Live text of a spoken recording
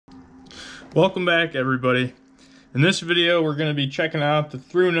Welcome back, everybody. In this video we're going to be checking out the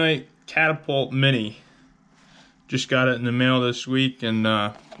ThruNite Catapult Mini. Just got it in the mail this week and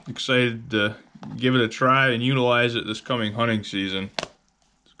excited to give it a try and utilize it this coming hunting season.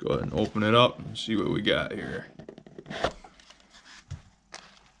 Let's go ahead and open it up and see what we got here.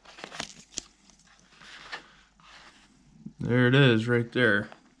 There it is right there.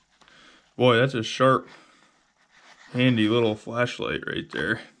 Boy, that's a sharp, handy little flashlight right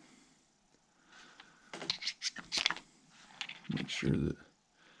there. Make sure that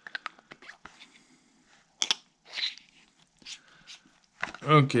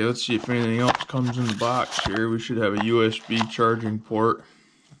okay, let's see if anything else comes in the box here. We should have a USB charging port.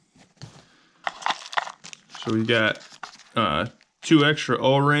 So we got 2 extra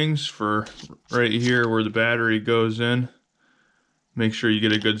O-rings for right here where the battery goes in. Make sure you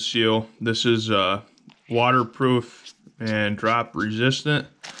get a good seal. This is waterproof and drop resistant.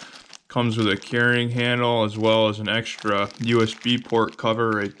 Comes with a carrying handle as well as an extra USB port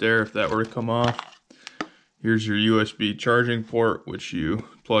cover right there if that were to come off. Here's your USB charging port, which you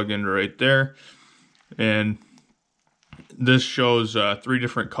plug in right there. And this shows 3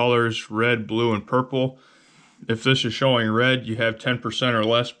 different colors: red, blue, and purple. If this is showing red, you have 10% or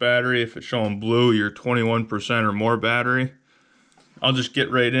less battery. If it's showing blue, you're 21% or more battery. I'll just get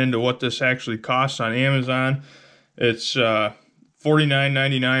right into what this actually costs on Amazon. It's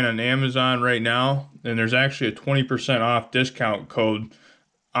 $49.99 on Amazon right now, and there's actually a 20% off discount code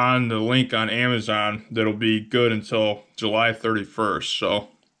on the link on Amazon that'll be good until July 31st. So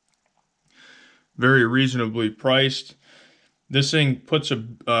very reasonably priced. This thing puts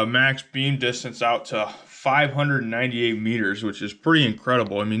a max beam distance out to 598 meters, which is pretty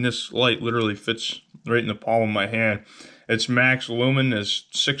incredible. I mean, this light literally fits right in the palm of my hand. Its max lumen is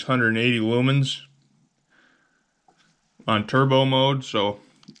 680 lumens on turbo mode. So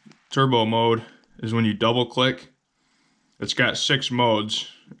turbo mode is when you double click. It's got 6 modes,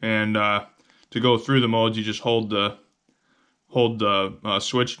 and to go through the modes you just hold the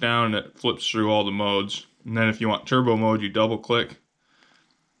switch down and it flips through all the modes. And then if you want turbo mode, you double click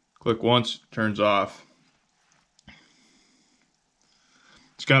once, it turns off.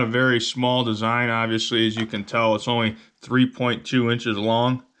 It's got a very small design, obviously. As you can tell, it's only 3.2 inches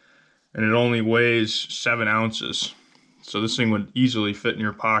long and it only weighs 7 ounces. So this thing would easily fit in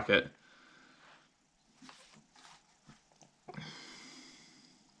your pocket.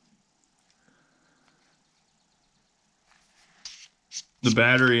 The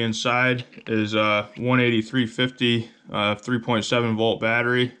battery inside is a 18350 3.7 volt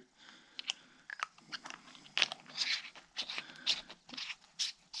battery.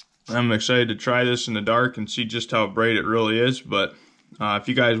 I'm excited to try this in the dark and see just how bright it really is. But if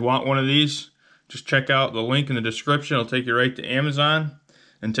you guys want one of these, just check out the link in the description. It'll take you right to Amazon,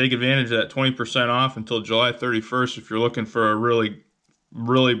 and take advantage of that 20% off until July 31st if you're looking for a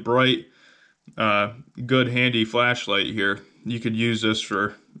really bright, good handy flashlight here. You could use this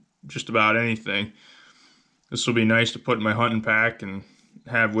for just about anything. This will be nice to put in my hunting pack and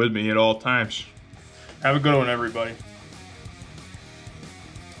have with me at all times. Have a good one, everybody.